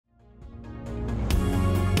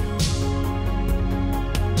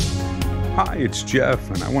Hi, it's Jeff,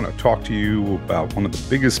 and I want to talk to you about one of the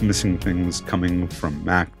biggest missing things coming from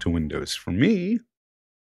Mac to Windows for me,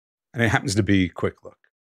 and it happens to be Quick Look.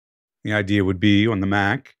 The idea would be on the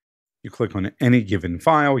Mac, you click on any given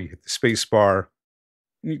file, you hit the space bar,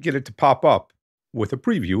 and you get it to pop up with a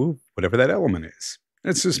preview of whatever that element is. And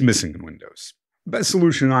it's just missing in Windows. The best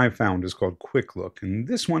solution I've found is called Quick Look, and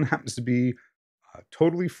this one happens to be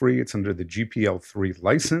totally free. It's under the GPL3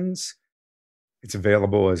 license. It's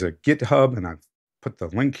available as a GitHub, and I've put the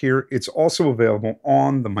link here. It's also available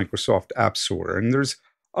on the Microsoft App Store. And there's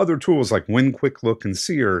other tools like WinQuickLook and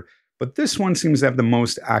Sear, but this one seems to have the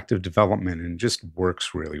most active development and just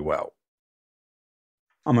works really well.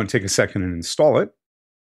 I'm going to take a second and install it.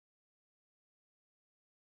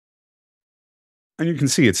 And you can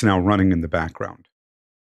see it's now running in the background.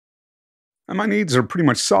 And my needs are pretty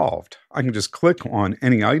much solved. I can just click on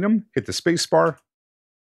any item, hit the space bar,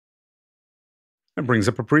 and it brings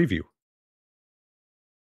up a preview.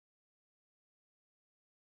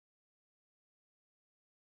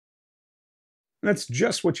 And that's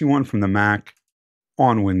just what you want from the Mac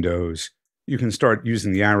on Windows. You can start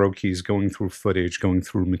using the arrow keys, going through footage, going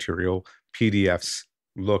through material, PDFs,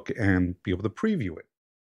 look, and be able to preview it.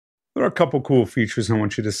 There are a couple cool features I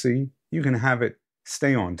want you to see. You can have it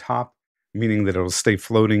stay on top, meaning that it'll stay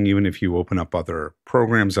floating even if you open up other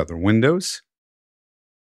programs, other windows.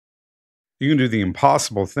 You can do the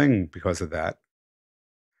impossible thing because of that.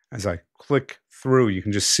 As I click through, you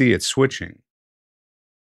can just see it switching.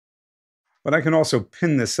 But I can also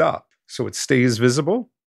pin this up so it stays visible,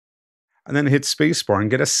 and then hit spacebar and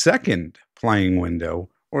get a second playing window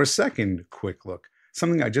or a second quick look,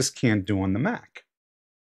 something I just can't do on the Mac.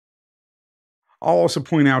 I'll also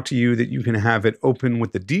point out to you that you can have it open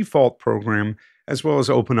with the default program as well as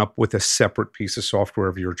open up with a separate piece of software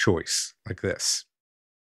of your choice, like this.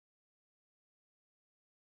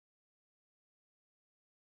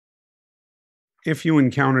 If you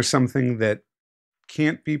encounter something that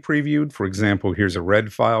can't be previewed, for example, here's a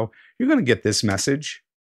red file, you're going to get this message.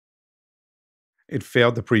 It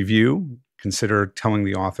failed to preview. Consider telling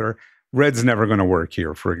the author. Red's never going to work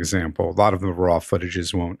here, for example. A lot of the raw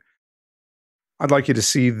footages won't. I'd like you to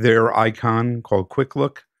see their icon called Quick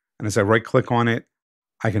Look, and as I right-click on it,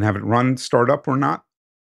 I can have it run, start up or not.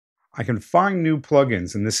 I can find new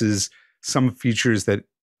plugins, and this is some features that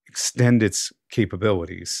extend its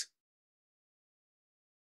capabilities.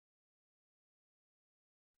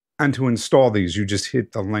 And to install these, you just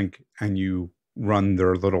hit the link and you run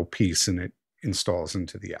their little piece and it installs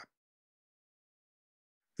into the app.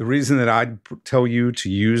 The reason that I'd tell you to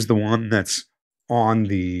use the one that's on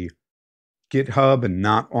the GitHub and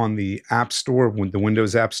not on the App Store, the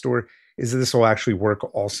Windows App Store, is that this will actually work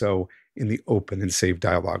also in the open and save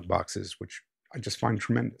dialog boxes, which I just find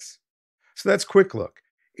tremendous. So that's Quick Look.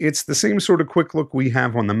 It's the same sort of Quick Look we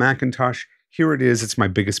have on the Macintosh. Here it is. It's my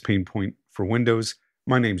biggest pain point for Windows.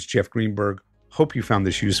 My name's Jeff Greenberg. Hope you found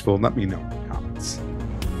this useful. Let me know in the comments.